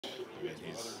I mean,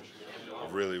 he's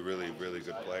a really, really, really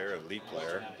good player, elite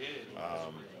player.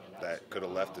 That could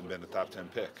have left and been a top 10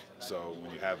 pick. So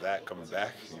when you have that coming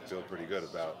back, you feel pretty good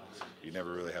about. You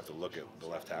never really have to look at the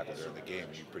left tackle during the game.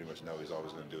 You pretty much know he's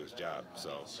always going to do his job.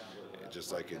 So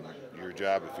just like in your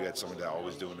job, if you had someone that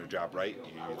always doing their job right,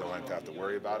 you don't have to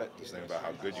worry about it. Just think about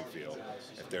how good you feel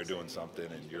if they're doing something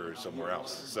and you're somewhere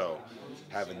else. So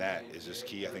having that is just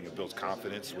key. I think it builds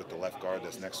confidence with the left guard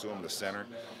that's next to him, the center.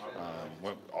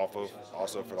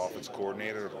 Also for the offensive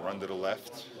coordinator to run to the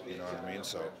left. You know what I mean?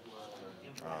 So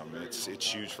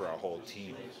it's huge for our whole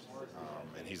team.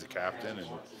 And he's a captain, and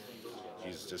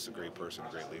he's just a great person,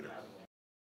 a great leader.